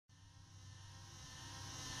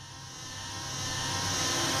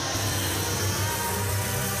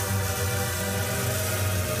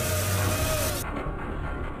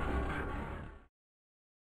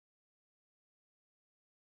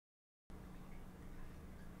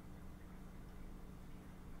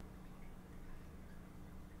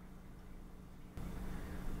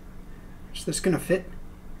Is this gonna fit?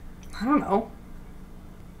 I don't know.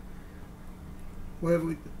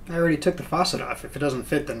 Well, I already took the faucet off. If it doesn't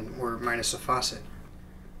fit, then we're minus the faucet.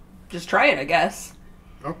 Just try it, I guess.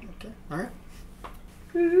 Oh, okay. Alright.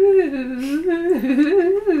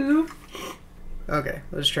 Okay,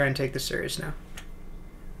 let's try and take this serious now.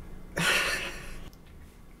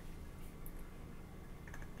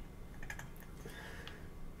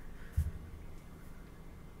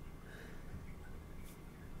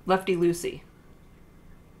 Lefty Lucy.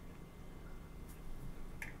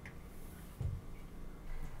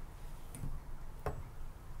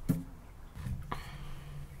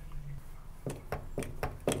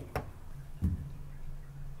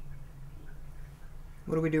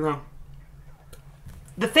 What do we do wrong?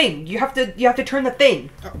 The thing. You have to turn the thing.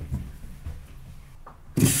 Oh.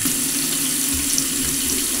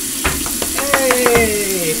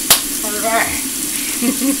 Hey!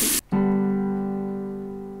 Alright.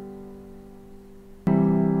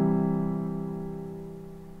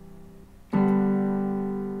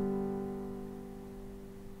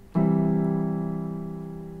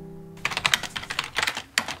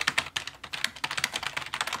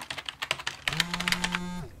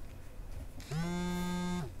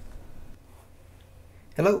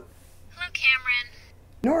 Hello? Hello, Cameron.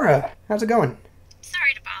 Nora, how's it going?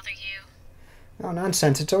 Sorry to bother you. Oh,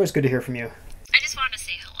 nonsense. It's always good to hear from you. I just wanted to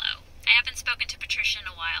say hello. I haven't spoken to Patricia in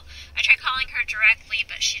a while. I tried calling her directly,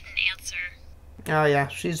 but she didn't answer. Oh, yeah.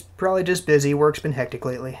 She's probably just busy. Work's been hectic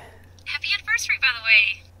lately. Happy anniversary, by the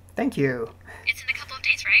way. Thank you. It's in a couple of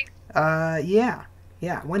days, right? Yeah.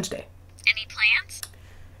 Yeah, Wednesday. Any plans?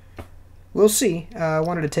 We'll see. I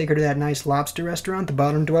wanted to take her to that nice lobster restaurant, the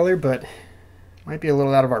Bottom Dweller, but might be a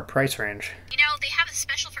little out of our price range. You know, they have a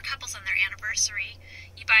special for couples on their anniversary.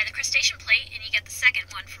 You buy the crustacean plate and you get the second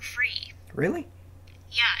one for free. Really?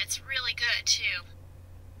 Yeah, it's really good, too.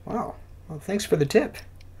 Wow. Well, thanks for the tip.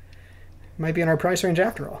 Might be in our price range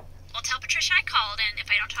after all. Well, tell Patricia I called, and if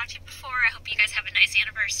I don't talk to you before, I hope you guys have a nice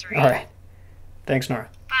anniversary. All right. Thanks, Nora.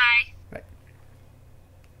 Bye. Bye.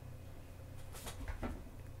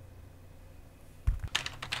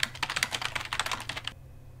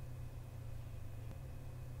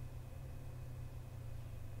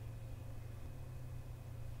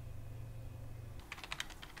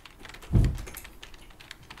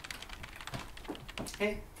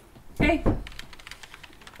 Hey, Hey.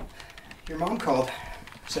 your mom called.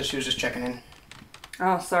 Said she was just checking in.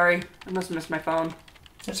 Oh, sorry. I must have missed my phone.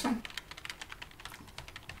 That's fine.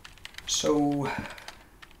 So,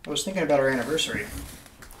 I was thinking about our anniversary.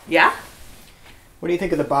 Yeah? What do you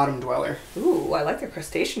think of the Bottom Dweller? Ooh, I like the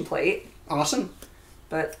crustacean plate, Awesome?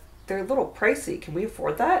 but they're a little pricey. Can we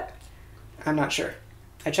afford that? I'm not sure.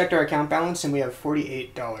 I checked our account balance and we have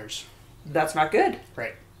 $48. That's not good.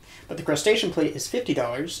 Right. But the crustacean plate is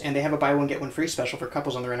 $50 and they have a buy one get one free special for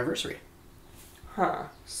couples on their anniversary. Huh.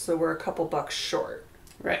 So we're a couple bucks short.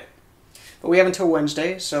 Right. But we have until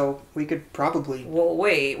Wednesday, so we could probably... Well,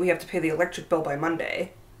 wait. We have to pay the electric bill by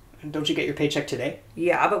Monday. Don't you get your paycheck today?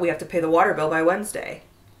 Yeah, but we have to pay the water bill by Wednesday.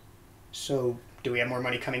 So, do we have more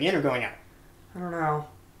money coming in or going out? I don't know.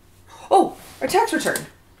 Oh! Our tax return!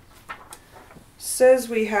 Says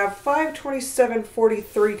we have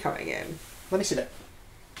 $527.43 coming in. Let me see that.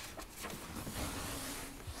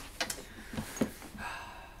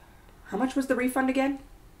 How much was the refund again?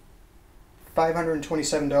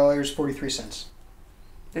 $527.43.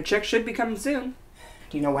 The check should be coming soon.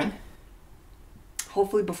 Do you know when?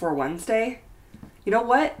 Hopefully before Wednesday. You know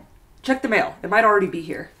what? Check the mail. It might already be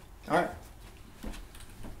here. Alright.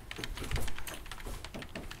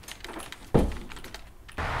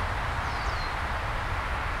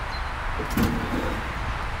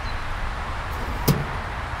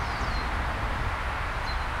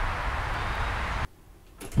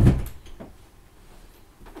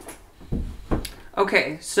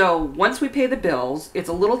 Okay, so once we pay the bills, it's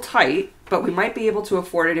a little tight, but we might be able to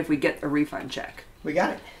afford it if we get a refund check. We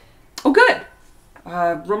got it. Oh, good!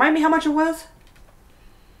 Remind me how much it was?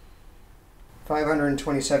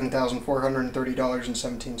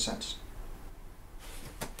 $527,430.17.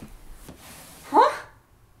 Huh?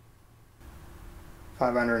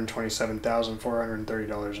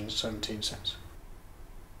 $527,430.17.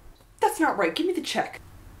 That's not right. Give me the check.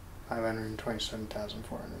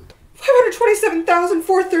 $527,400.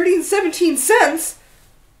 $527,430.17.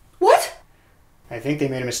 What? I think they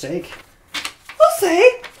made a mistake. I'll say.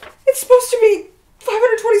 It's supposed to be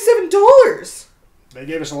 $527. They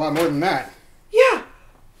gave us a lot more than that. Yeah,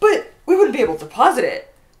 but we wouldn't be able to deposit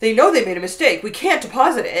it. They know they made a mistake. We can't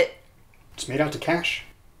deposit it. It's made out to cash.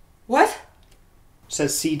 What? It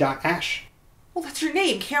says C.Ash. Well, that's your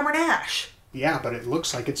name, Cameron Ash. Yeah, but it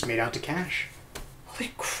looks like it's made out to cash.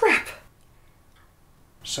 Holy crap!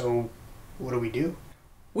 So, what do we do?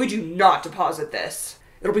 We do not deposit this.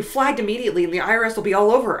 It'll be flagged immediately and the IRS will be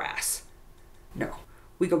all over our ass. No.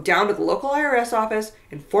 We go down to the local IRS office,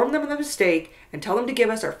 inform them of the mistake, and tell them to give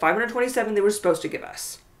us our $527 they were supposed to give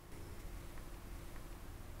us.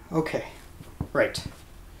 Okay. Right.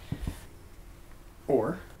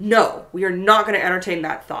 Or... No, we are not going to entertain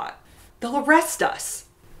that thought. They'll arrest us.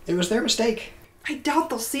 It was their mistake. I doubt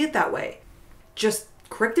they'll see it that way. Just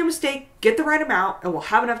correct their mistake, get the right amount, and we'll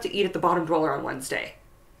have enough to eat at the Bottom Dweller on Wednesday.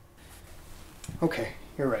 Okay,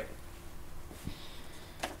 you're right.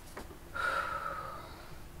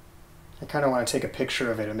 I kind of want to take a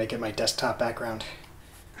picture of it and make it my desktop background.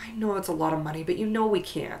 I know it's a lot of money, but you know we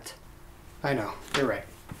can't. I know, you're right.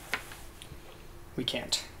 We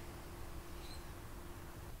can't.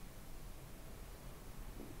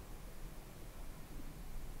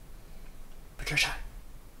 Patricia.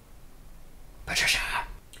 Patricia.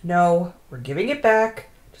 No, we're giving it back.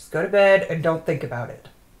 Just go to bed and don't think about it.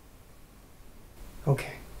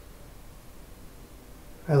 Okay.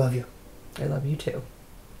 I love you. I love you too.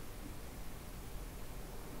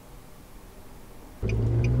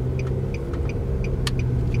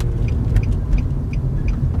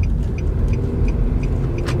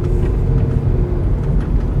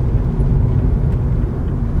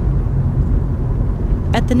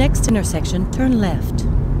 At the next intersection, turn left.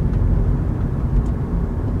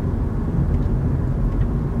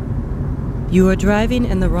 You are driving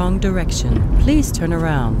in the wrong direction. Please turn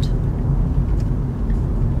around.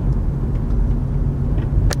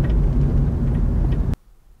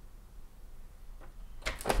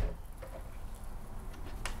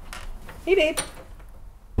 Hey, babe.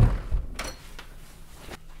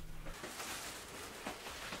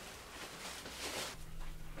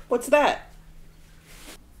 What's that?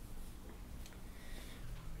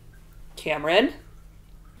 Cameron?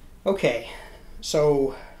 Okay,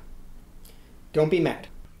 so... don't be mad.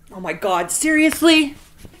 Oh my god, seriously?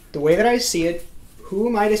 The way that I see it, who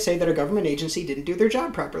am I to say that a government agency didn't do their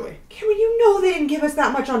job properly? Cameron, you know they didn't give us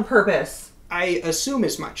that much on purpose. I assume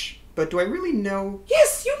as much, but do I really know?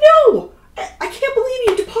 Yes, you know! I can't believe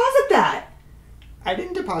you deposit that! I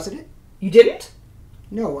didn't deposit it. You didn't?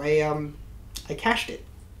 No, I cashed it.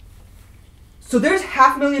 So there's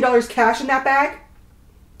 $500,000 cash in that bag?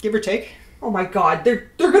 Give or take. Oh my god, they're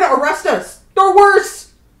gonna arrest us! Or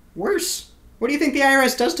worse! Worse? What do you think the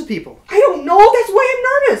IRS does to people? I don't know, that's why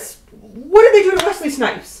I'm nervous! What did they do to Wesley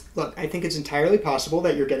Snipes? Look, I think it's entirely possible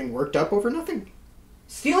that you're getting worked up over nothing.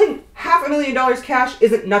 Stealing $500,000 cash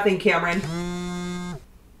isn't nothing, Cameron.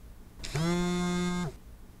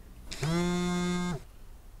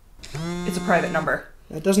 It's a private number.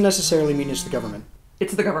 That doesn't necessarily mean it's the government.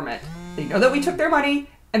 It's the government. They know that we took their money,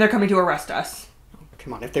 and they're coming to arrest us.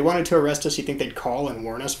 Come on, if they wanted to arrest us, you think they'd call and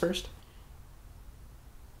warn us first?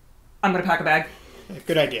 I'm gonna pack a bag.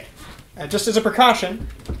 Good idea. Just as a precaution,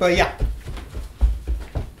 but yeah.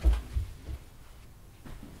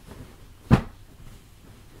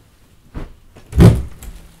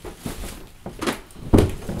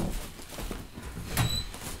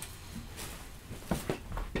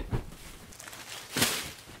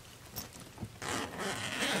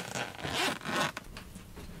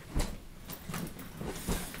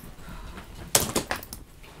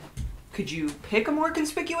 Could you pick a more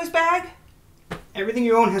conspicuous bag? Everything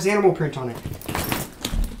you own has animal print on it.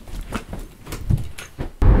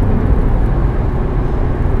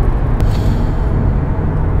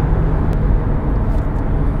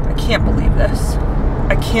 I can't believe this.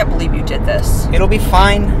 I can't believe you did this. It'll be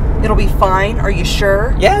fine. It'll be fine, are you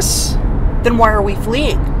sure? Yes. Then why are we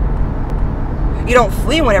fleeing? You don't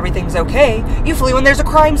flee when everything's okay. You flee when there's a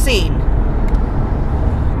crime scene.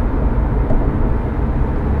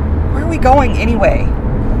 Where are we going anyway?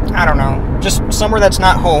 I don't know. Just somewhere that's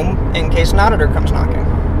not home in case an auditor comes knocking.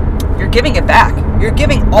 You're giving it back. You're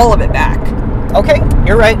giving all of it back. Okay,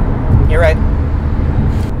 you're right. You're right.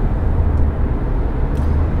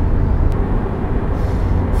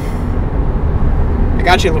 I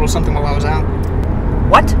got you a little something while I was out.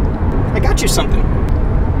 What? I got you something.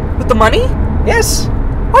 With the money? Yes.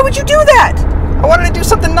 Why would you do that? I wanted to do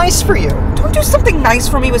something nice for you. Don't do something nice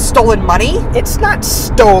for me with stolen money. It's not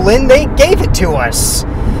stolen. They gave it to us.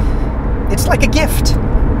 It's like a gift.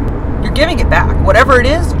 You're giving it back. Whatever it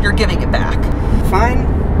is, you're giving it back. Fine.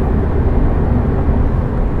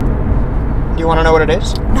 Do you want to know what it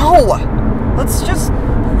is? No. Let's just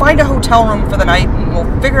find a hotel room for the night and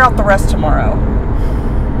we'll figure out the rest tomorrow.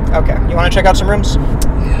 Okay. You want to check out some rooms?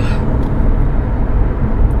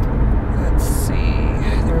 Let's see.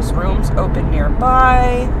 There's rooms open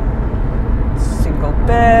nearby.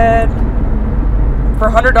 bet for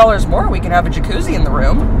 $100 more, we can have a jacuzzi in the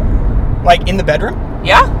room. Like in the bedroom?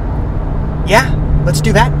 Yeah? Yeah, let's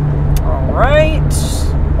do that. All right.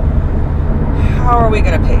 How are we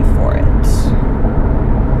going to pay for it?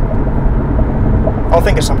 I'll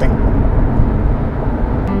think of something.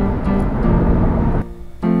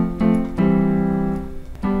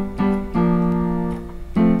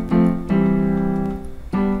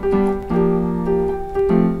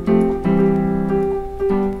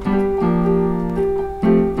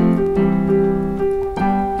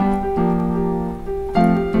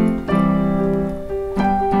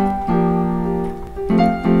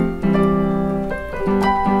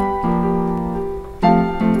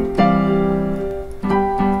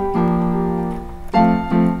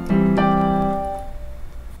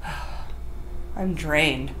 I'm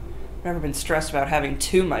drained. Never been stressed about having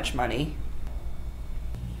too much money.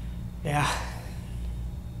 Yeah.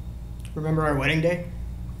 Remember our wedding day?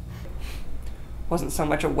 Wasn't so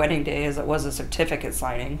much a wedding day as it was a certificate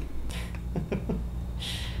signing.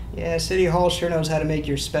 Yeah, City Hall sure knows how to make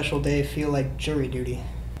your special day feel like jury duty.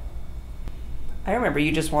 I remember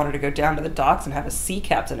you just wanted to go down to the docks and have a sea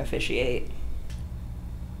captain officiate.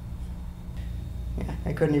 Yeah,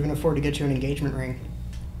 I couldn't even afford to get you an engagement ring.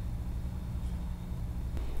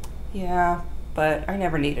 Yeah, but I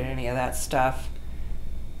never needed any of that stuff.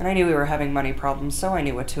 And I knew we were having money problems, so I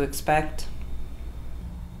knew what to expect.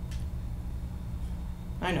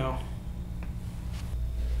 I know.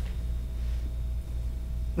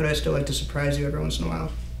 But I still like to surprise you every once in a while.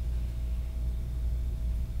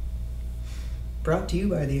 Brought to you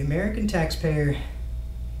by the American taxpayer.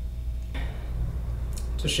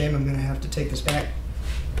 It's a shame I'm gonna have to take this back.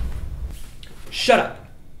 Shut up!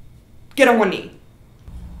 Get on one knee!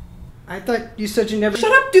 I thought you said you never...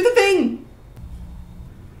 Shut up! Do the thing!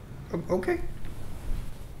 Okay.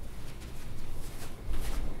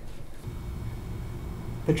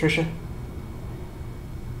 Patricia,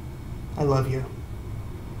 I love you.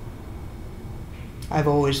 I've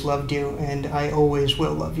always loved you, and I always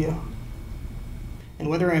will love you. And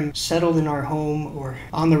whether I'm settled in our home or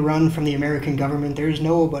on the run from the American government, there's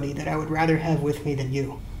nobody that I would rather have with me than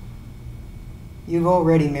you. You've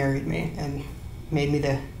already married me and made me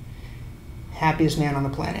the happiest man on the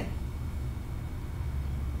planet.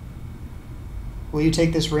 Will you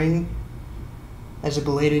take this ring as a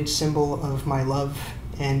belated symbol of my love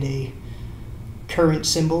and a current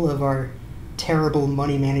symbol of our terrible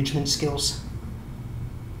money management skills?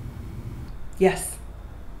 Yes.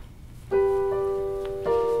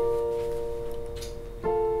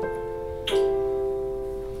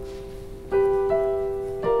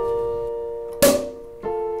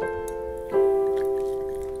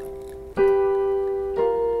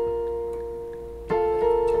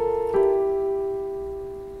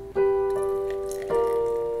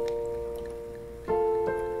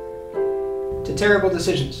 To terrible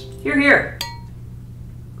decisions. Here, here.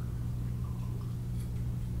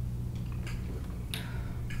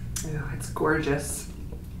 Oh, it's gorgeous.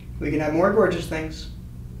 We can have more gorgeous things.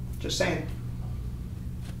 Just saying.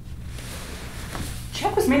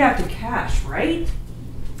 Check was made out to cash, right?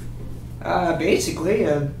 Basically,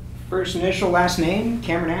 first initial, last name,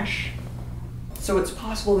 Cameron Ash. So it's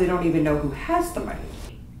possible they don't even know who has the money.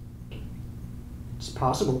 It's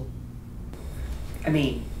possible. I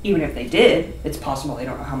mean, even if they did, it's possible they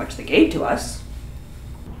don't know how much they gave to us.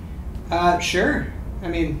 Sure. I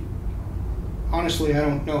mean, honestly, I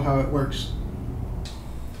don't know how it works.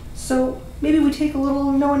 So maybe we take a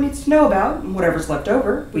little no one needs to know about, and whatever's left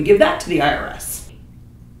over, we give that to the IRS.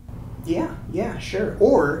 Yeah, sure.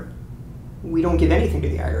 Or we don't give anything to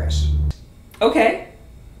the IRS. Okay.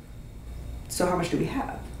 So how much do we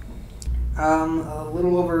have? A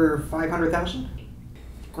little over 500,000.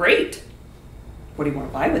 Great. What do you want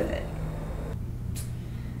to buy with it?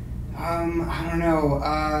 I don't know.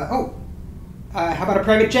 How about a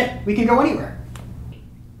private jet? We can go anywhere.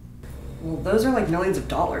 Well, those are like millions of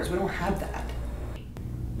dollars. We don't have that.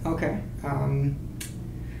 Okay.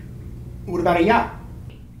 What about a yacht?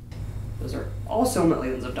 Those are also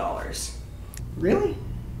millions of dollars. Really?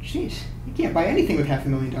 Jeez, you can't buy anything with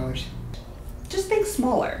 $500,000. Just think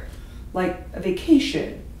smaller. Like a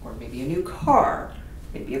vacation, or maybe a new car,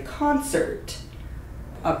 maybe a concert.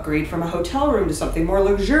 Upgrade from a hotel room to something more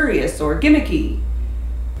luxurious or gimmicky.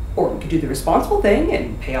 Or we could do the responsible thing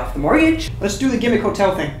and pay off the mortgage. Let's do the gimmick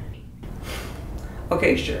hotel thing.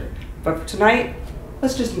 Okay, sure. But for tonight,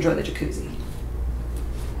 let's just enjoy the jacuzzi.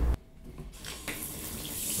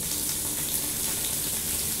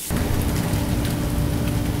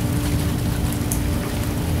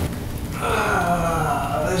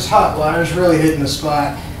 This hot water's really hitting the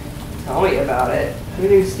spot. Tell me about it. Who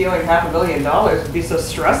knew stealing $500 million would be so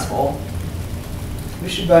stressful? We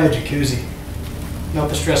should buy a jacuzzi. Melt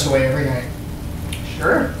the stress away every night.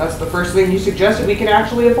 Sure, that's the first thing you suggested we can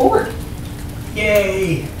actually afford.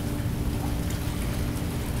 Yay!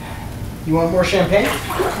 You want more champagne?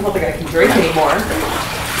 I don't think I can drink anymore.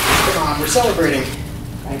 Come on, we're celebrating.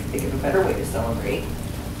 I think of a better way to celebrate.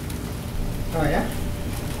 Oh, yeah?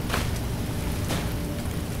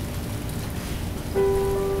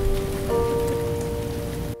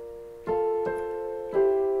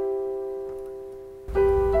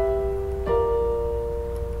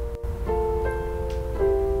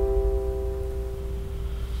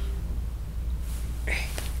 Hey,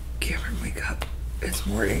 Cameron, wake up. It's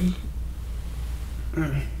morning.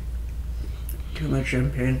 Too much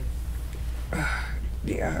champagne.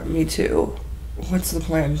 Yeah, me too. What's the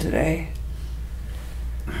plan today?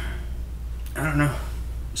 I don't know.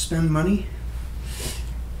 Spend money?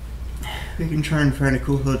 We can try and find a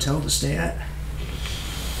cool hotel to stay at.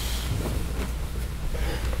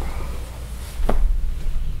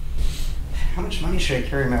 How much money should I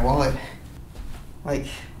carry in my wallet? Like,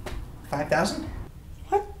 5,000?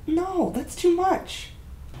 What? No, that's too much.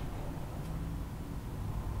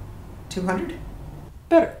 200?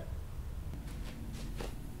 Better.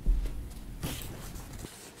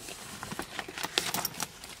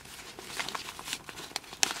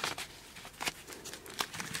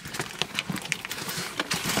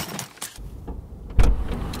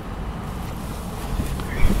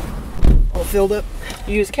 All filled up?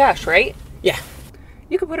 You use cash, right? Yeah.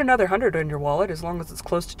 You could put another 100 in your wallet as long as it's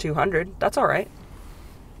close to 200. That's all right.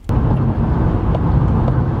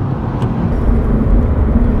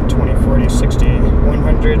 20, 40, 60,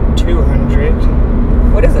 100, 200.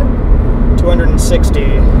 What is it? 260.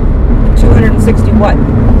 260 what?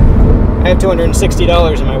 I have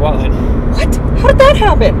 $260 in my wallet. What? How did that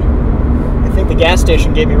happen? I think the gas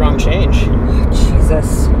station gave me wrong change. Oh,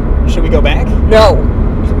 Jesus. Should we go back? No.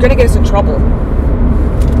 You're gonna get us in trouble.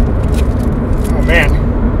 Oh man,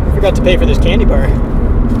 I forgot to pay for this candy bar.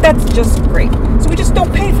 That's just great. So we just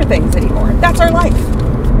don't pay for things anymore. That's our life.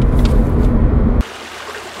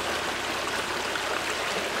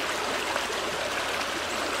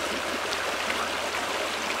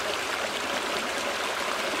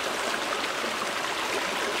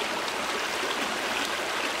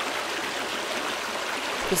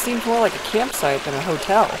 This seems more like a campsite than a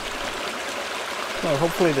hotel. Well,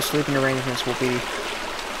 hopefully the sleeping arrangements will be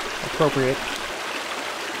appropriate.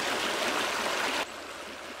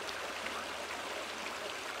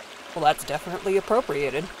 Well, that's definitely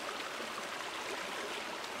appropriated.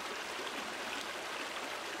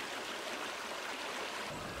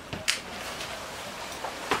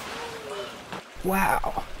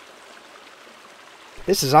 Wow.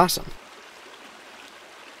 This is awesome.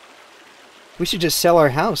 We should just sell our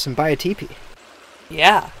house and buy a teepee.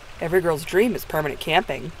 Yeah, every girl's dream is permanent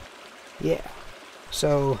camping. Yeah.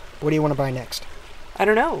 So, what do you want to buy next? I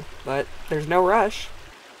don't know, but there's no rush.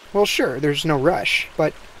 Well, sure, there's no rush,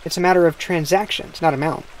 but it's a matter of transactions, not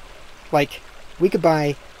amount. Like, we could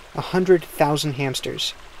buy 100,000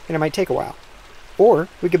 hamsters, and it might take a while. Or,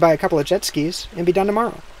 we could buy a couple of jet skis and be done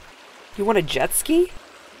tomorrow. You want a jet ski?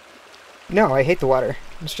 No, I hate the water.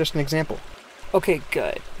 It's just an example. Okay,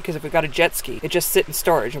 good. Because if we got a jet ski, it just sit in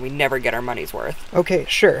storage and we never get our money's worth. Okay,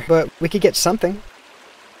 sure, but we could get something.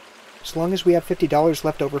 As long as we have $50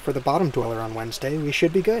 left over for the bottom dweller on Wednesday, we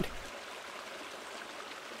should be good.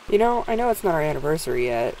 You know, I know it's not our anniversary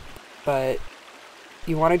yet, but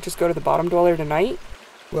you want to just go to the bottom dweller tonight?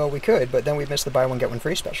 Well, we could, but then we'd miss the buy one get one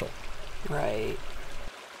free special. Right.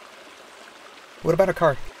 What about a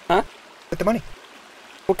car? Huh? With the money.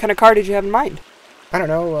 What kind of car did you have in mind? I don't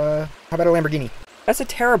know, how about a Lamborghini? That's a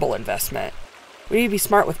terrible investment. We need to be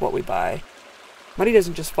smart with what we buy. Money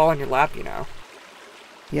doesn't just fall in your lap, you know.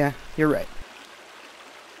 Yeah, you're right.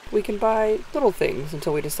 We can buy little things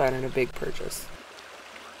until we decide on a big purchase.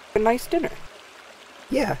 A nice dinner.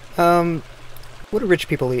 Yeah, what do rich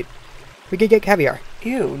people eat? We could get caviar.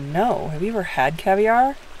 Ew, no. Have you ever had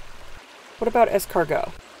caviar? What about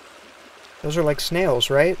escargot? Those are like snails,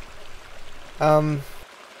 right?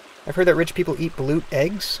 I've heard that rich people eat balut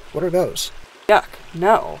eggs. What are those? Yuck,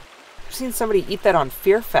 no. I've seen somebody eat that on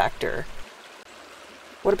Fear Factor.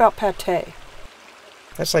 What about pate?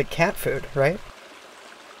 That's like cat food, right?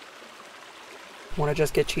 Want to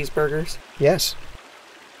just get cheeseburgers? Yes.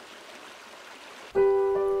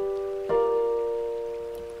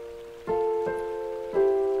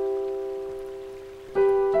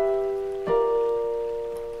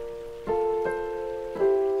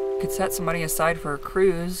 Could set some money aside for a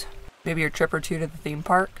cruise. Maybe a trip or two to the theme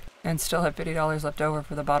park. And still have $50 left over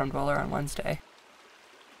for the bottom dweller on Wednesday.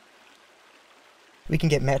 We can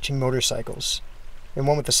get matching motorcycles. And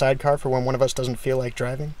one with a sidecar for when one of us doesn't feel like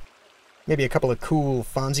driving. Maybe a couple of cool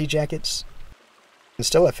Fonzie jackets. And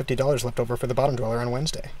still have $50 left over for the bottom dweller on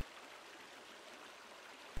Wednesday.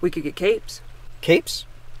 We could get capes. Capes?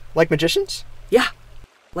 Like magicians? Yeah,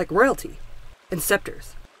 like royalty. And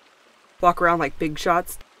scepters. Walk around like big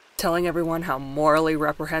shots, telling everyone how morally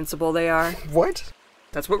reprehensible they are. What?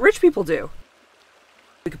 That's what rich people do.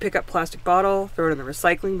 We could pick up a plastic bottle, throw it in the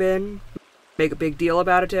recycling bin, make a big deal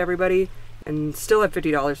about it to everybody, and still have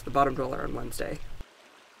 $50 for the bottom dweller on Wednesday.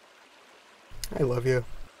 I love you.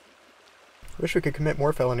 Wish we could commit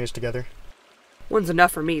more felonies together. One's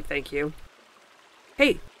enough for me, thank you.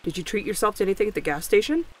 Hey, did you treat yourself to anything at the gas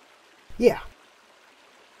station? Yeah.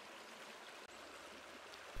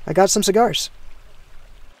 I got some cigars.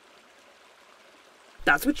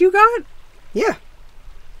 That's what you got? Yeah.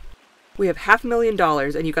 We have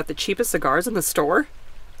 $500,000 and you got the cheapest cigars in the store?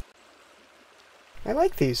 I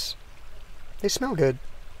like these. They smell good.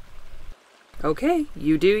 Okay,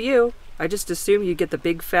 you do you. I just assumed you'd get the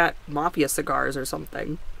big fat mafia cigars or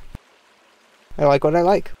something. I like what I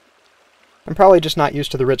like. I'm probably just not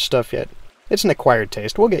used to the rich stuff yet. It's an acquired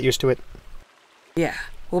taste. We'll get used to it. Yeah,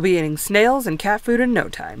 we'll be eating snails and cat food in no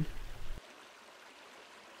time.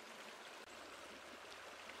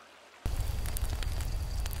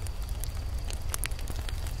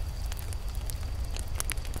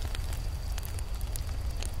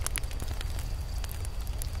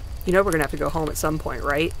 You know we're gonna have to go home at some point,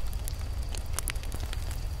 right?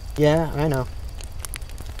 Yeah, I know.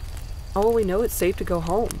 How will we know it's safe to go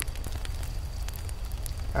home?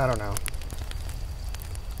 I don't know.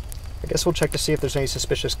 I guess we'll check to see if there's any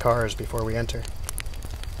suspicious cars before we enter.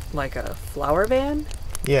 Like a flower van?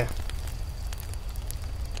 Yeah.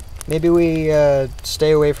 Maybe we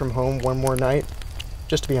stay away from home one more night,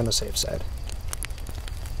 just to be on the safe side.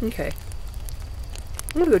 Okay.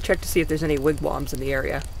 I'm gonna go check to see if there's any wigwams in the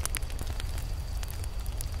area.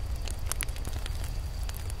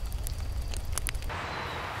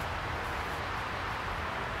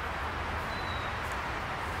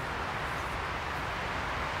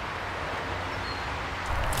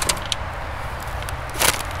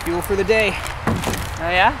 Fuel for the day. Oh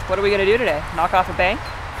yeah? What are we gonna do today? Knock off a bank?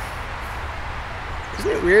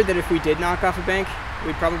 Isn't it weird that if we did knock off a bank,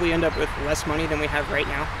 we'd probably end up with less money than we have right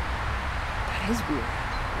now? That is weird.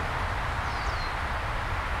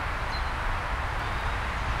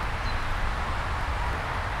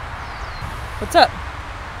 What's up?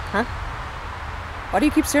 Huh? Why do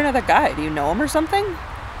you keep staring at that guy? Do you know him or something?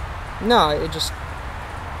 No, it just...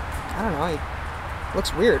 I don't know, he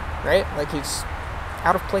looks weird, right? Like he's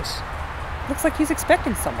out of place. Looks like he's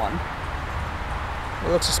expecting someone. He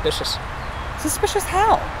looks suspicious. Suspicious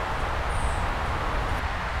how?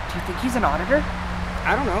 Do you think he's an auditor?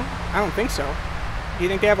 I don't know. I don't think so. Do you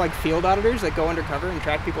think they have like field auditors that go undercover and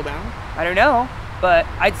track people down? I don't know, but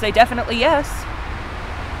I'd say definitely yes.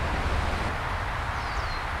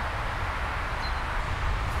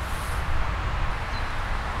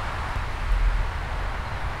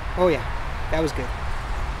 Oh yeah, that was good.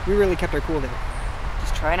 We really kept our cool there.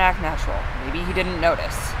 Just try and act natural. Maybe he didn't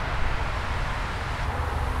notice.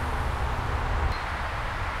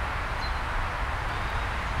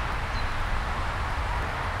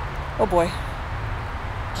 Oh boy.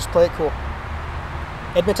 Just play it cool.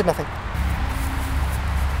 Admit to nothing.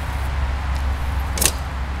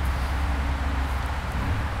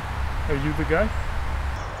 Are you the guy?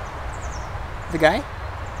 The guy?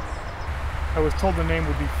 I was told the name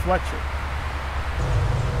would be Fletcher.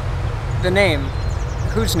 The name?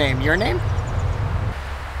 Whose name? Your name?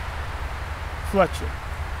 Fletcher.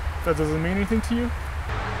 That doesn't mean anything to you?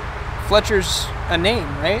 Fletcher's a name,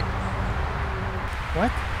 right?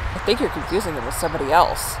 What? I think you're confusing him with somebody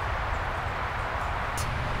else.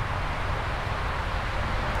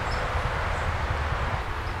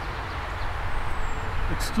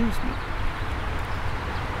 Excuse me.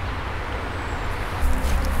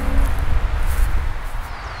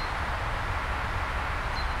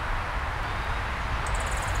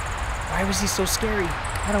 Why was he so scary?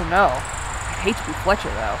 I don't know. I'd hate to be Fletcher,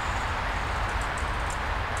 though.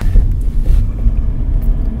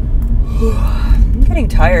 I'm getting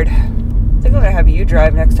tired. I think I'm gonna have you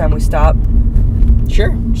drive next time we stop.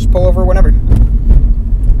 Sure, just pull over whenever.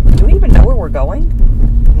 Do we even know where we're going?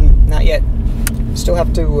 Not yet. Still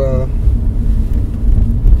have to,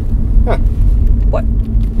 Huh. What?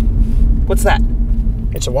 What's that?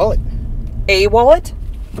 It's a wallet. A wallet?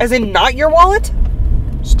 As in not your wallet?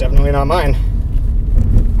 It's definitely not mine.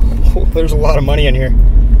 Oh, there's a lot of money in here.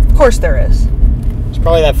 Of course there is. It's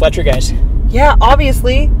probably that Fletcher guy's. Yeah,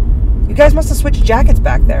 obviously. You guys must have switched jackets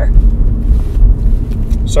back there.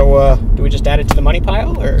 So, do we just add it to the money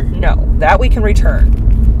pile, or? No, that we can return.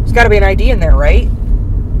 There's got to be an ID in there, right?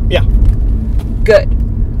 Yeah. Good.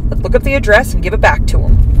 Let's look up the address and give it back to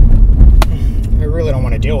him. I really don't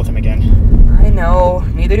want to deal with him again. I know,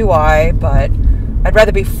 neither do I, but I'd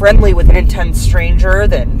rather be friendly with an intense stranger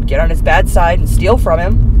than get on his bad side and steal from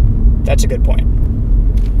him. That's a good point.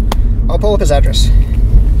 I'll pull up his address.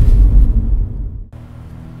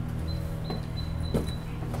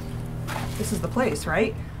 This is the place,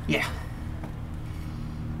 right? Yeah.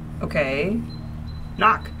 Okay.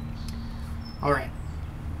 Knock. All right.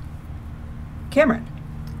 Cameron.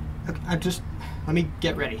 Okay, let me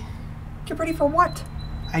get ready. Get ready for what?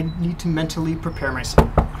 I need to mentally prepare myself.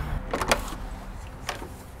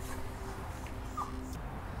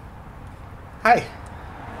 Hi.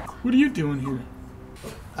 What are you doing here?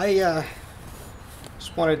 I,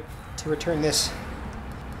 just wanted to return this.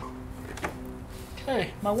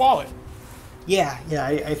 Hey, my wallet. Yeah,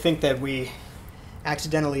 I think that we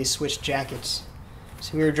accidentally switched jackets.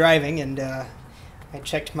 So we were driving, and, I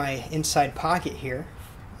checked my inside pocket here,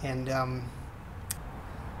 and,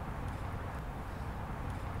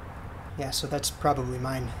 yeah, so that's probably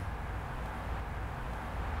mine.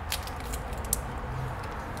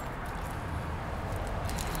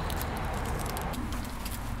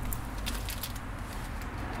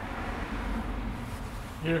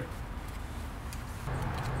 Here.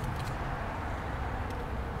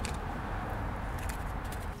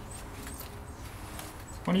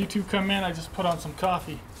 When you two come in, I just put on some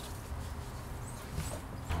coffee.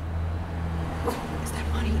 Is that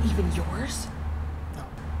money even yours? No.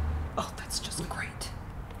 Oh, that's just great.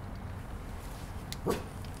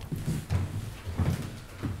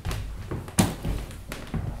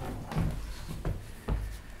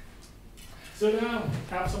 Sit down,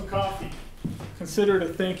 have some coffee. Consider it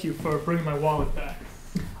a thank you for bringing my wallet back.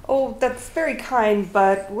 Oh, that's very kind,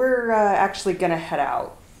 but we're actually gonna head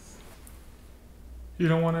out. You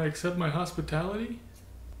don't want to accept my hospitality?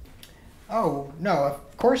 Oh, no,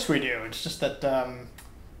 of course we do. It's just that,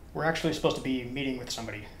 we're actually supposed to be meeting with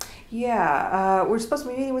somebody. Yeah, we're supposed to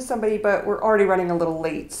be meeting with somebody, but we're already running a little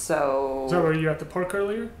late, so... Is that where you at the park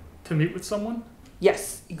earlier? To meet with someone?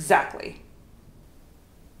 Yes, exactly.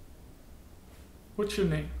 What's your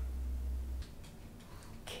name?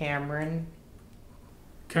 Cameron?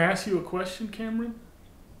 Can I ask you a question, Cameron?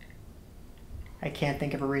 I can't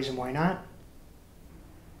think of a reason why not.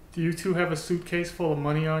 Do you two have a suitcase full of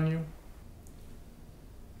money on you?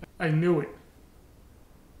 I knew it.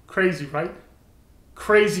 Crazy, right?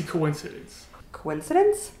 Crazy coincidence.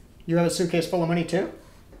 Coincidence? You have a suitcase full of money too?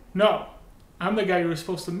 No, I'm the guy you were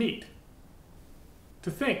supposed to meet.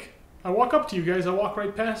 To think, I walk up to you guys, I walk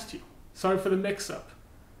right past you. Sorry for the mix-up.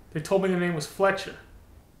 They told me the name was Fletcher.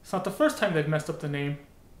 It's not the first time they've messed up the name.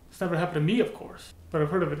 It's never happened to me, of course, but I've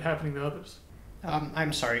heard of it happening to others.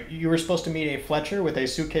 I'm sorry. You were supposed to meet a Fletcher with a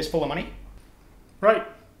suitcase full of money? Right.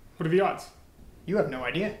 What are the odds? You have no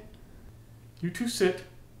idea. You two sit.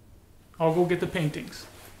 I'll go get the paintings.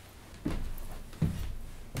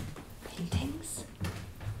 Paintings?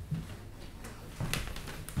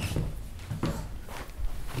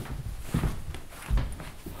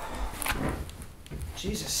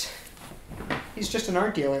 Jesus. He's just an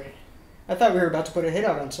art dealer. I thought we were about to put a hit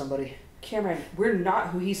out on somebody. Cameron, we're not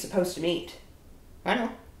who he's supposed to meet. I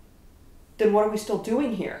know. Then what are we still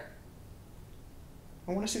doing here?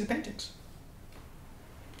 I want to see the paintings.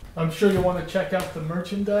 I'm sure you want to check out the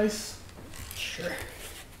merchandise. Sure.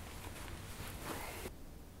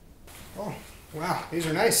 Oh, wow. These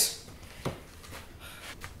are nice.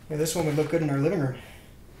 Yeah, this one would look good in our living room.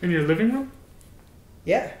 In your living room?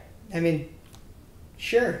 Yeah. I mean,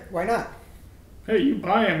 sure. Why not? Hey, you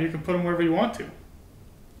buy them. You can put them wherever you want to.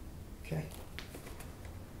 Okay.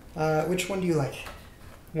 Which one do you like?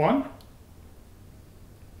 One?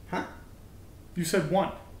 Huh? You said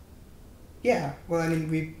one. Yeah. Well, I mean,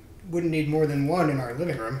 we wouldn't need more than one in our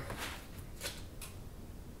living room.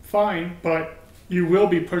 Fine, but you will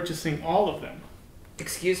be purchasing all of them.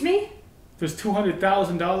 Excuse me? There's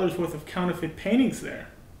 $200,000 worth of counterfeit paintings there.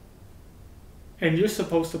 And you're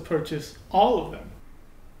supposed to purchase all of them.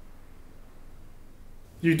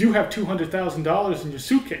 You do have $200,000 in your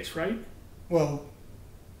suitcase, right? Well,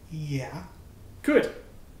 yeah. Good.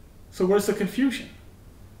 So where's the confusion?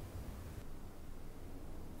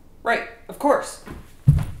 Right, of course.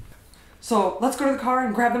 So let's go to the car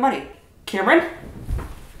and grab the money. Cameron?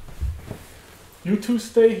 You two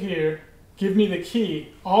stay here, give me the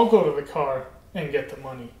key, I'll go to the car and get the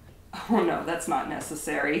money. Oh no, that's not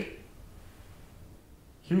necessary.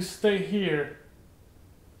 You stay here,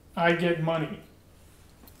 I get money.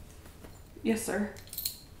 Yes, sir.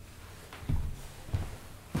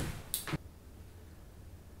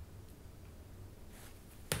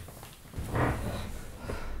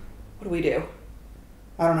 What do we do?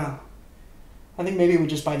 I don't know. I think maybe we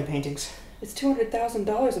just buy the paintings. It's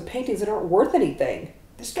 $200,000 of paintings that aren't worth anything.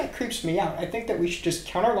 This guy creeps me out. I think that we should just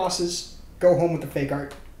count our losses, go home with the fake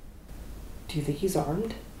art. Do you think he's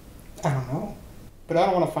armed? I don't know. But I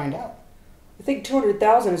don't want to find out. I think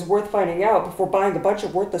 $200,000 is worth finding out before buying a bunch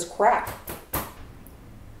of worthless crap.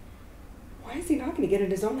 Why is he not going to get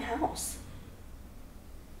in his own house?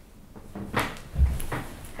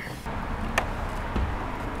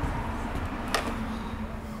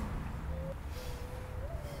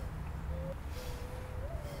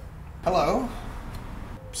 Hello?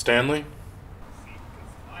 Stanley?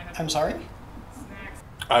 I'm sorry?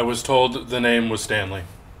 I was told the name was Stanley.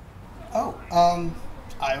 Oh,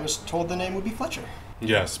 I was told the name would be Fletcher.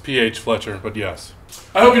 Yes, P.H. Fletcher, but yes.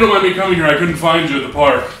 I hope you don't mind me coming here. I couldn't find you at the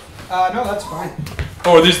park. No, that's fine.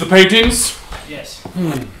 Oh, are these the paintings? Yes.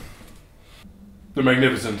 They're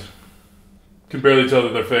magnificent. Can barely tell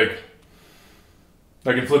that they're fake.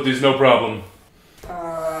 I can flip these no problem.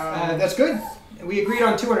 That's good. We agreed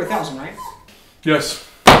on 200,000, right? Yes.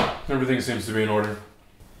 Everything seems to be in order.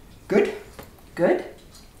 Good? Good?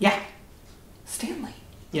 Yeah. Stanley.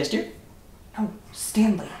 Yes, dear? No,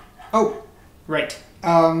 Stanley. Oh, right.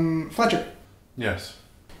 Fletcher, Yes.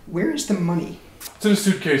 where is the money? It's in a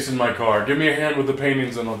suitcase in my car. Give me a hand with the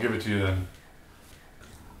paintings and I'll give it to you then.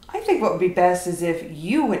 I think what would be best is if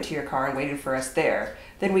you went to your car and waited for us there.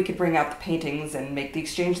 Then we could bring out the paintings and make the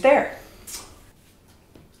exchange there.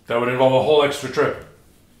 That would involve a whole extra trip.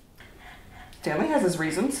 Stanley has his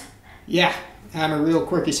reasons. Yeah, I'm a real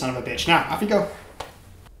quirky son of a bitch. Now, off you go.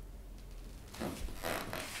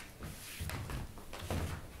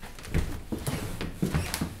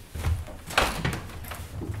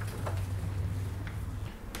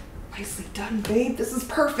 Nicely done, babe. This is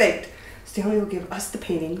perfect. Stanley will give us the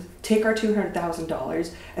paintings, take our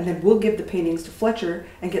 $200,000, and then we'll give the paintings to Fletcher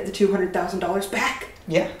and get the $200,000 back.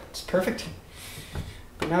 Yeah, it's perfect.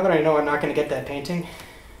 But now that I know I'm not going to get that painting,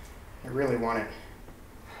 I really want it.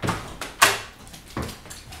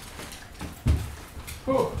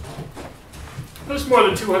 Oh, there's more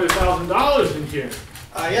than $200,000 in here.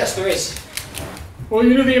 Yes, there is. Well,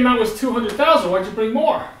 you knew the amount was $200,000. Why'd you bring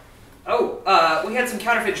more? Oh, we had some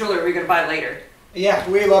counterfeit jewelry we were going to buy later. Yeah,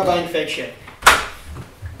 we love buying fake shit.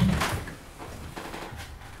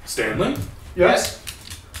 Stanley? Yes?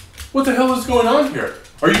 What the hell is going on here?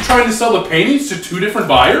 Are you trying to sell the paintings to two different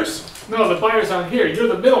buyers? No, the buyer's on here. You're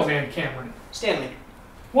the middleman, Cameron. Stanley.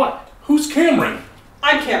 What? Who's Cameron?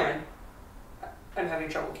 I'm Cameron. I'm having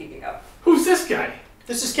trouble keeping up. Who's this guy?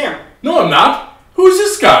 This is Cameron. No, I'm not. Who's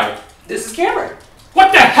this guy? This is Cameron.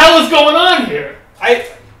 What the hell is going on here? I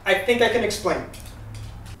think I can explain.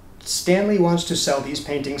 Stanley wants to sell these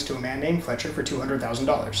paintings to a man named Fletcher for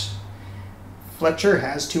 $200,000. Fletcher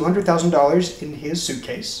has $200,000 in his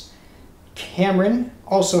suitcase. Cameron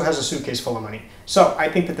also has a suitcase full of money. So I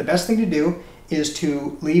think that the best thing to do is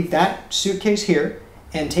to leave that suitcase here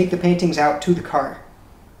and take the paintings out to the car.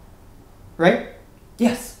 Right?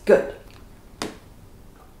 Yes, good.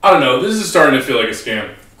 I don't know. This is starting to feel like a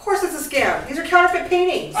scam. Of course it's a scam. These are counterfeit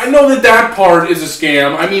paintings. I know that part is a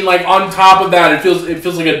scam. I mean, like, on top of that, it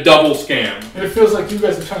feels like a double scam. It feels like you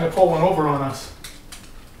guys are trying to pull one over on us.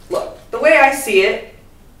 Look, the way I see it,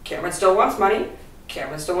 Cameron still wants money.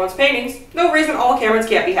 Cameron still wants paintings. No reason all Camerons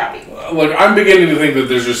can't be happy. Look, I'm beginning to think that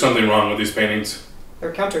there's just something wrong with these paintings.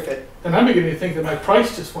 They're counterfeit. And I'm beginning to think that my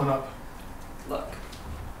price just went up. Look,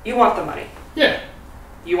 you want the money. Yeah.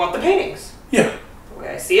 You want the paintings. Yeah. The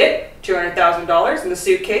way I see it, $200,000 in the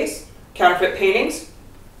suitcase, counterfeit paintings.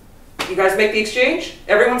 You guys make the exchange,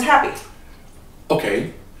 everyone's happy.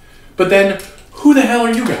 Okay. But then, who the hell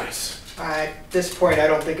are you guys? At this point, I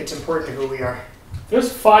don't think it's important who we are.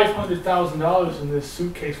 There's $500,000 in this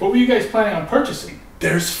suitcase. What were you guys planning on purchasing?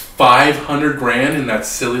 There's $500,000 in that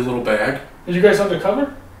silly little bag? Are you guys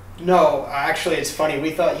undercover? No, actually, it's funny.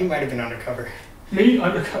 We thought you might have been undercover. Me?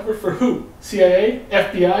 Undercover for who? CIA?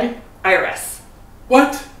 FBI? IRS.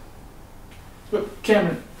 What? Look,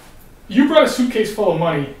 Cameron, you brought a suitcase full of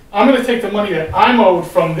money. I'm going to take the money that I'm owed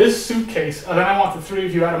from this suitcase, and then I want the three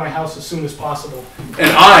of you out of my house as soon as possible.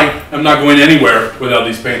 And I am not going anywhere without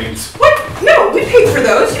these paintings. What? No, we paid for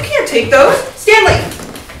those. You can't take those. Stanley!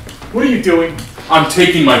 What are you doing? I'm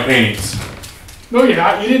taking my paintings. No, you're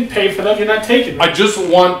not. You didn't pay for them. You're not taking them. I just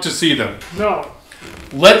want to see them. No.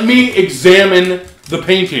 Let me examine the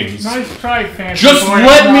paintings. Nice try, fancy Just boy.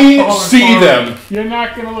 let I'm me not falling see for it. them. You're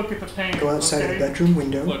not going to look at the paintings, Go outside okay? the bedroom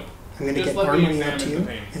window. Look. I'm going to Just get let our me money out examine to the you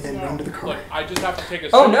paint. and then run to the car. Look, I just have to take a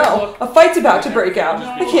Oh second no, look. a fight's about to break out.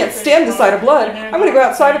 I can't stand the sight of blood. I'm gonna go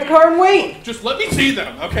outside of the car and wait. Just let me see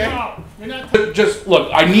them, okay? No, you're not. Just look,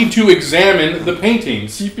 I need to examine the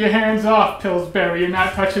paintings. Keep your hands off, Pillsbury. You're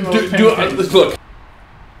not touching those paintings. Look.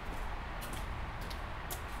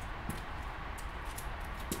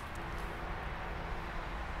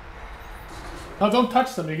 No, don't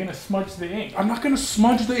touch them. You're gonna smudge the ink. I'm not gonna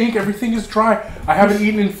smudge the ink. Everything is dry. I haven't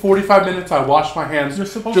eaten in 45 minutes. I washed my hands. You're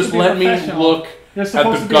supposed Just to be let me professional. look You're at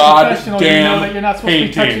supposed the to be professional. You know that goddamn you're not supposed to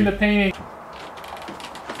be touching painting. the painting.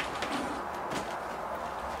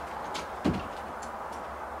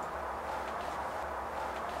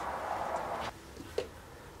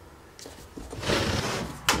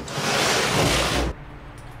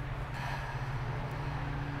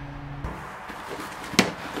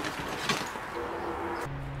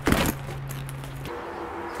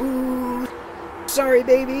 Ooh, sorry,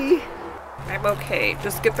 baby. I'm okay.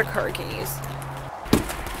 Just get the car keys.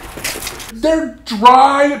 They're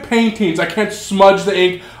dry paintings. I can't smudge the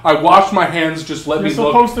ink. I washed my hands. Just let You're me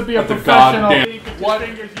look supposed to be a at the professional. goddamn. Ink with your What?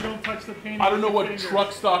 fingers. You don't touch the painting. I don't know with what your fingers.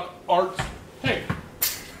 truck stock art. Hey,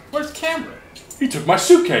 where's Cameron? He took my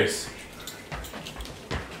suitcase.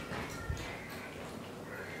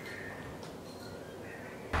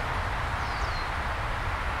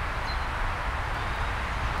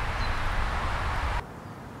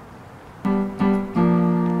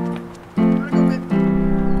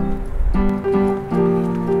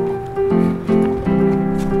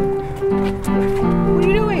 What are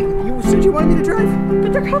you doing? You said you wanted me to drive.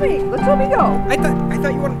 But they're coming. Let's let me go. I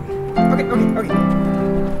thought you wanted. Okay.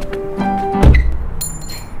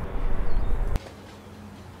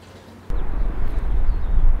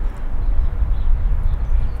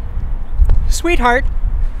 Sweetheart,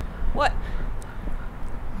 What?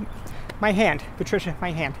 my hand. Patricia,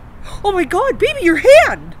 my hand. Oh my god, baby, your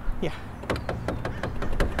hand! Yeah.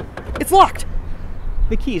 It's locked.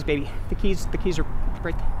 The keys, baby. The keys are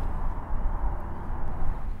right there.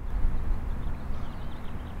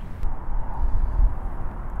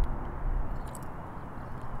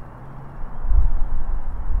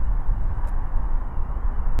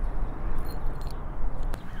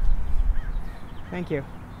 Thank you.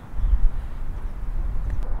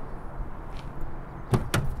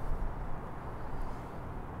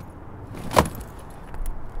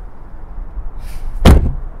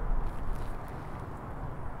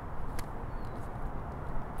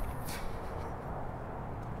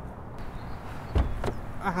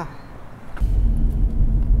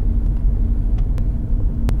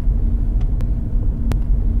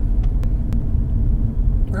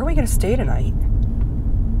 Where are we gonna stay tonight?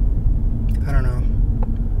 I don't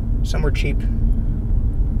know. Somewhere cheap.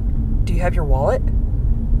 Do you have your wallet?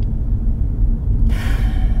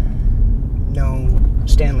 No,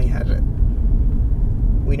 Stanley has it.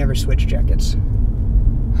 We never switch jackets.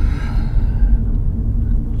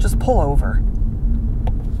 Just pull over.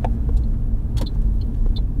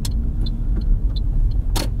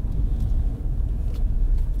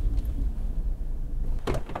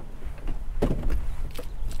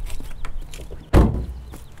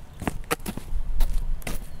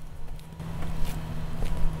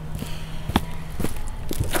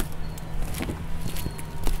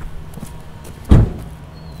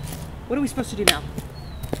 What are we supposed to do now?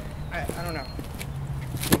 I don't know.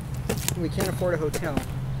 We can't afford a hotel.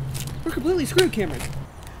 We're completely screwed, Cameron.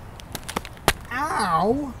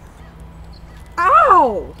 Ow!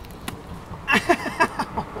 Ow!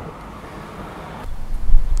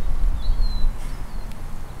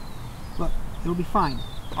 Look, it'll be fine,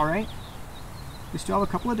 alright? We still have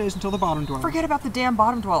a couple of days until the bottom dweller. Forget about the damn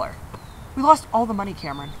bottom dweller. We lost all the money,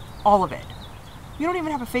 Cameron. All of it. We don't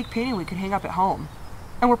even have a fake painting we could hang up at home.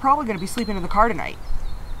 And we're probably going to be sleeping in the car tonight.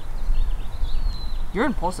 You're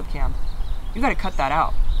impulsive, Cam. You gotta cut that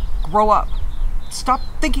out. Grow up. Stop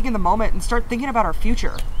thinking in the moment and start thinking about our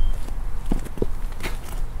future.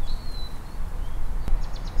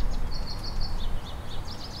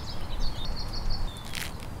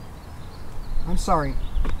 I'm sorry,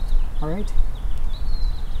 alright?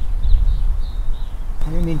 I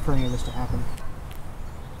didn't mean for any of this to happen.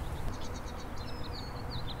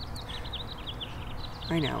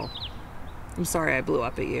 I know. I'm sorry I blew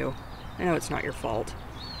up at you. I know it's not your fault.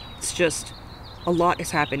 It's just, a lot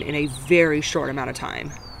has happened in a very short amount of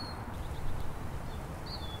time.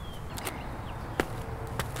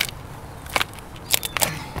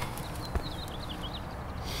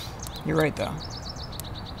 You're right, though.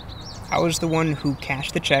 I was the one who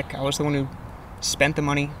cashed the check. I was the one who spent the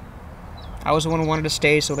money. I was the one who wanted to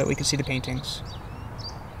stay so that we could see the paintings.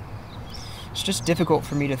 It's just difficult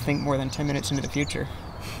for me to think more than 10 minutes into the future.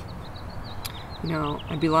 You know,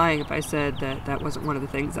 I'd be lying if I said that that wasn't one of the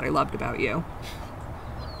things that I loved about you.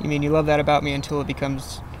 You mean you love that about me until it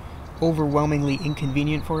becomes overwhelmingly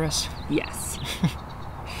inconvenient for us? Yes.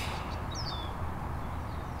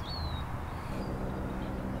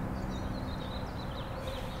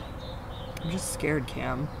 I'm just scared,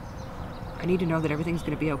 Cam. I need to know that everything's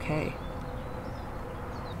going to be okay.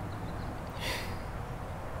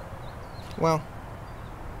 Well,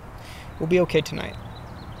 we'll be okay tonight.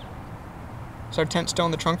 Is our tent still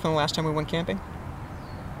in the trunk from the last time we went camping?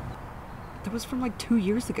 That was from like 2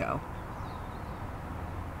 years ago.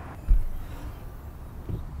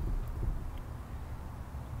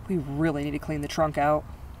 We really need to clean the trunk out.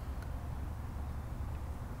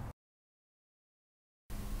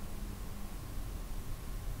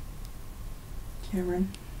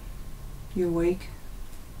 Cameron, you awake?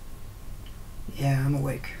 Yeah, I'm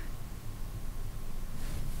awake.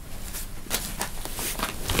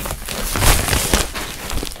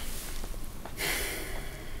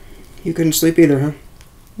 You couldn't sleep either, huh?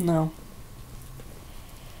 No.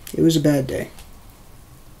 It was a bad day.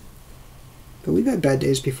 But we've had bad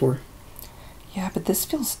days before. Yeah, but this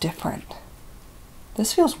feels different.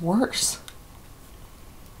 This feels worse.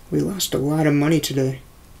 We lost a lot of money today.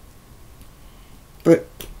 But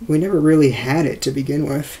we never really had it to begin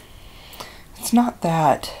with. It's not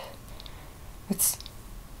that. It's...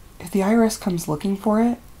 If the IRS comes looking for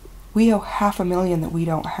it, we owe $500,000 that we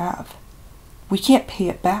don't have. We can't pay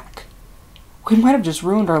it back. We might have just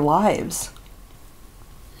ruined our lives.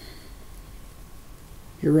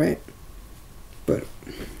 You're right. But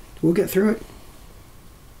we'll get through it.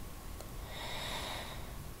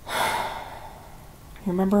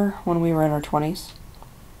 You remember when we were in our 20s?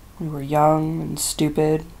 We were young and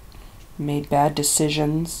stupid, made bad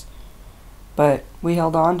decisions, but we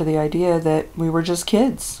held on to the idea that we were just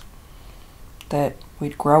kids. That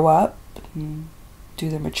we'd grow up and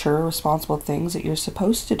do the mature, responsible things that you're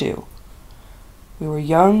supposed to do. We were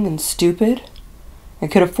young and stupid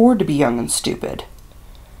and could afford to be young and stupid.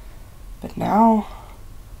 But now,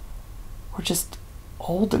 we're just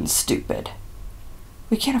old and stupid.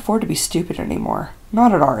 We can't afford to be stupid anymore.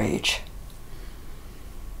 Not at our age.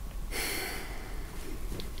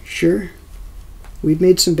 Sure, we've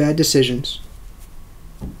made some bad decisions.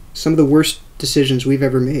 Some of the worst decisions we've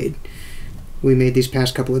ever made. We made these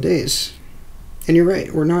past couple of days. And you're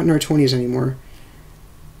right, we're not in our 20s anymore.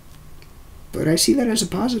 But I see that as a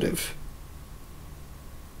positive.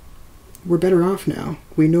 We're better off now.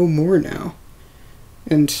 We know more now.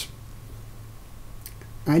 And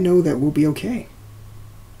I know that we'll be okay.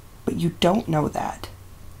 But you don't know that.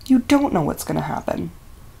 You don't know what's going to happen.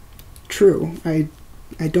 True, I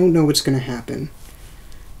don't know what's going to happen.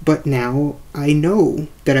 But now I know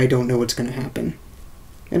that I don't know what's going to happen.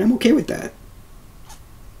 And I'm okay with that.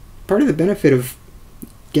 Part of the benefit of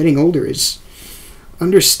getting older is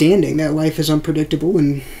understanding that life is unpredictable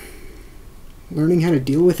and learning how to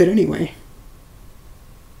deal with it anyway.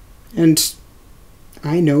 And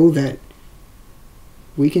I know that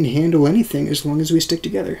we can handle anything as long as we stick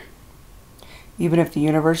together. Even if the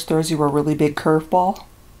universe throws you a really big curveball?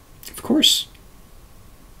 Of course.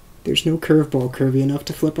 There's no curveball curvy enough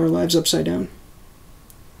to flip our lives upside down.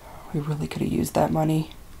 We really could have used that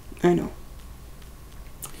money. I know.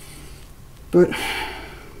 But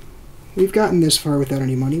we've gotten this far without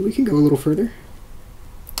any money. We can go a little further.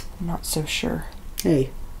 I'm not so sure.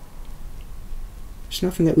 Hey, there's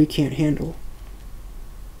nothing that we can't handle.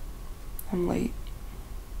 I'm late.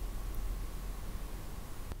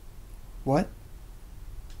 What?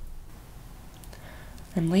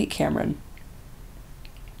 I'm late, Cameron.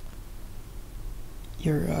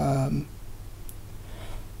 You're,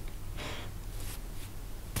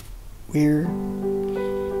 we're...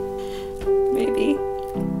 Maybe.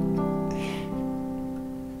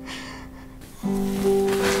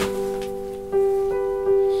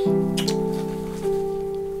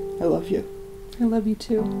 I love you. I love you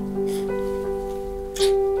too.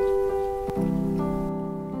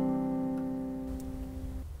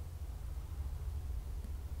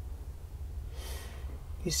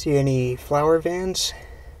 You see any flower vans?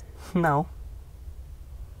 No.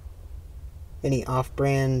 Any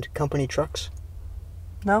off-brand company trucks?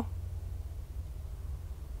 No?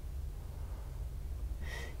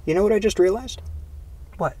 You know what I just realized?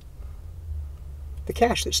 What? The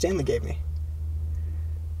cash that Stanley gave me.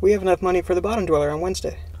 We have enough money for the bottom dweller on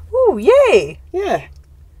Wednesday. Ooh, yay! Yeah.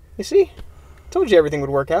 You see? Told you everything would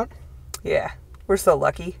work out. Yeah, we're so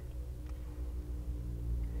lucky.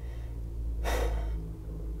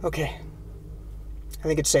 Okay. I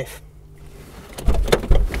think it's safe.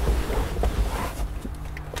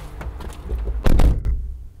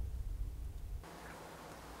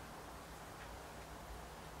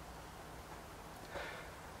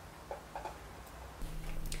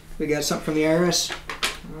 We got something from the IRS.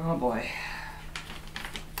 Oh boy.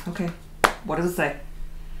 Okay. What does it say?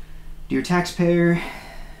 Dear taxpayer,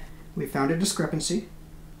 we found a discrepancy.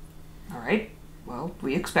 Alright. Well,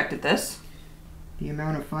 we expected this. The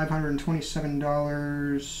amount of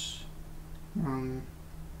 $527.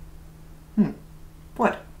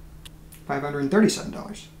 What?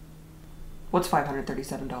 $537. What's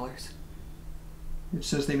 $537? It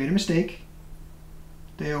says they made a mistake.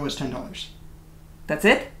 They owe us $10. That's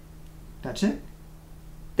it? That's it?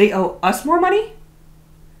 They owe us more money?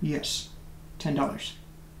 Yes. $10.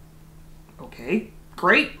 Okay.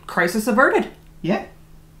 Great. Crisis averted. Yeah.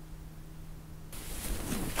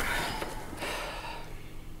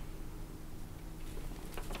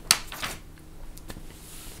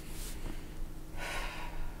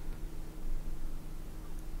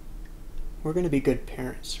 We're gonna be good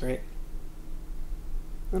parents, right?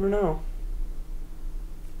 I don't know.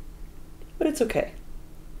 But it's okay.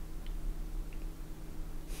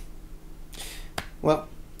 Well,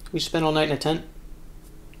 we spent all night in a tent.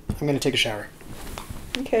 I'm gonna take a shower.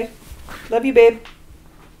 Okay. Love you, babe.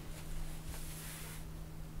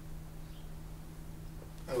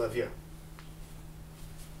 I love you.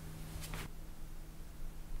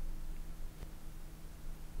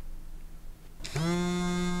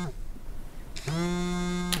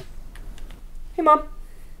 Hey, Mom.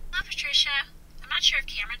 Hello, Patricia. I'm not sure if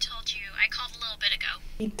Cameron told you. I called a little bit ago.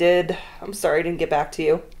 He did. I'm sorry I didn't get back to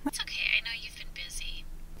you. It's okay. I know you've been busy.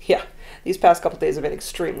 Yeah, these past couple days have been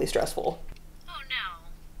extremely stressful. Oh, no.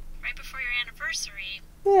 Right before your anniversary.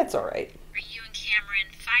 It's alright. Are you and Cameron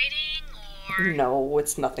fighting, or... No,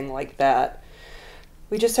 it's nothing like that.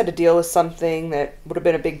 We just had to deal with something that would have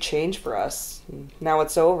been a big change for us. Now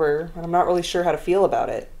it's over, and I'm not really sure how to feel about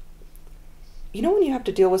it. You know when you have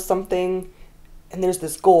to deal with something, and there's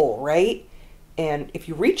this goal, right? And if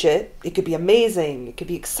you reach it, it could be amazing, it could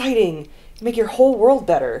be exciting, it could make your whole world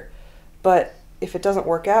better. But if it doesn't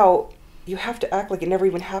work out, you have to act like it never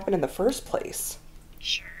even happened in the first place.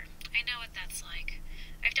 Sure. I know what that's like.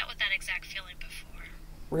 I've dealt with that exact feeling before.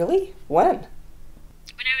 Really? When?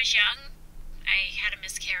 When I was young, I had a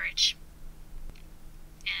miscarriage.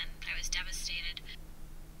 And I was devastated.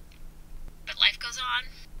 But life goes on,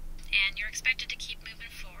 and you're expected to keep moving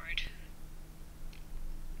forward.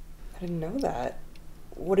 I didn't know that.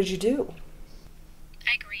 What did you do?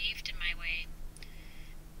 I grieved in my way.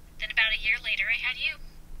 Then about a year later, I had you.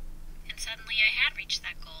 And suddenly I had reached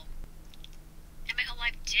that goal. And my whole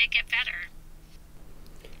life did get better.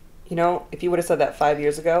 You know, if you would have said that 5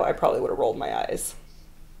 years ago, I probably would have rolled my eyes.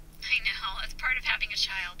 I know, it's part of having a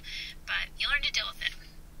child, but you learn to deal with it.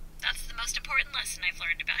 That's the most important lesson I've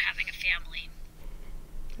learned about having a family.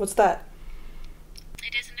 What's that?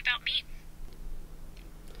 It isn't about me.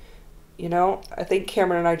 You know, I think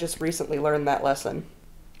Cameron and I just recently learned that lesson.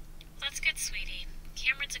 That's good, sweetie.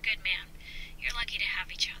 Cameron's a good man. You're lucky to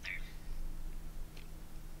have each other.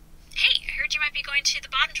 Hey, I heard you might be going to the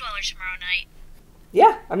Bottom Dwellers tomorrow night.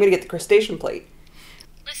 Yeah, I'm gonna get the crustacean plate.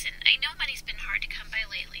 Listen, I know money's been hard to come by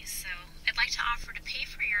lately, so I'd like to offer to pay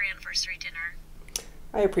for your anniversary dinner.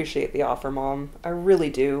 I appreciate the offer, Mom. I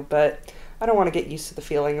really do, but I don't want to get used to the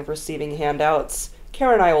feeling of receiving handouts.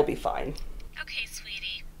 Karen and I will be fine. Okay,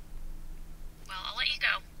 sweetie. Well, I'll let you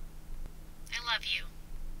go. I love you.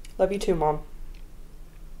 Love you too, Mom.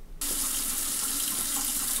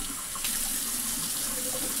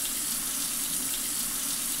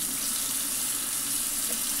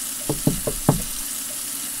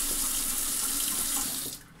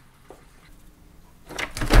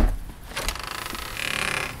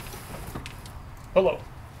 Hello.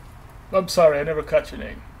 I'm sorry, I never caught your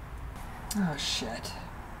name. Oh, shit.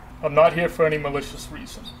 I'm not here for any malicious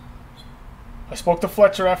reason. I spoke to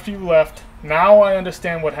Fletcher after you left. Now I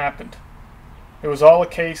understand what happened. It was all a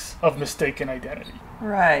case of mistaken identity.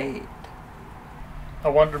 Right. I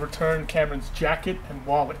wanted to return Cameron's jacket and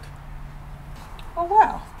wallet. Oh,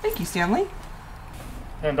 wow. Thank you, Stanley.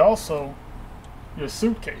 And also, your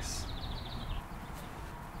suitcase.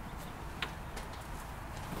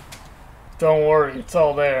 Don't worry, it's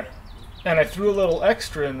all there. And I threw a little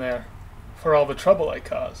extra in there for all the trouble I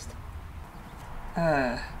caused.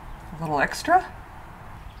 A little extra?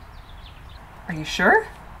 Are you sure?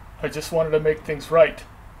 I just wanted to make things right.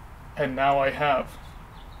 And now I have.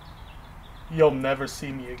 You'll never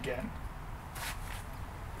see me again.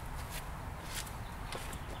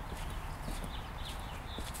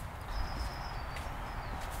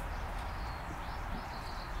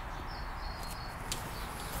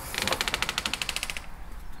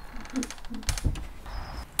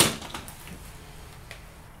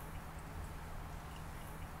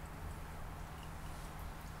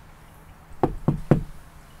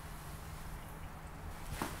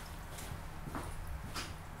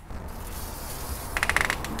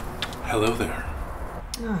 hello there.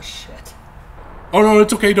 Oh, shit. Oh no,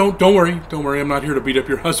 it's okay. Don't worry. Don't worry. I'm not here to beat up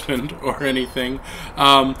your husband or anything.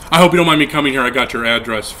 I hope you don't mind me coming here. I got your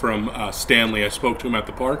address from Stanley. I spoke to him at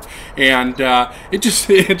the park, and it just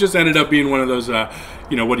ended up being one of those.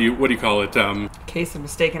 What do you call it? Case of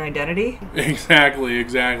mistaken identity.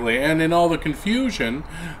 Exactly. And in all the confusion,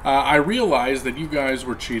 I realized that you guys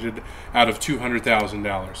were cheated out of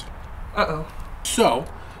 $200,000. Uh-oh. So.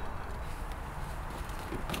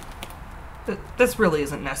 This really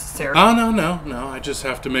isn't necessary. Oh, no. I just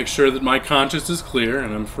have to make sure that my conscience is clear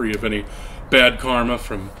and I'm free of any bad karma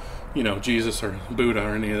from, Jesus or Buddha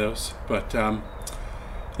or any of those. But,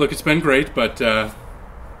 look, it's been great, but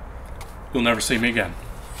you'll never see me again.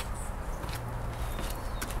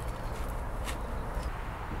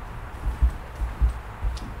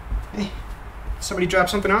 Hey, somebody drop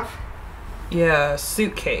something off? Yeah,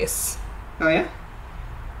 suitcase. Oh, yeah?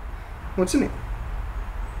 What's in it?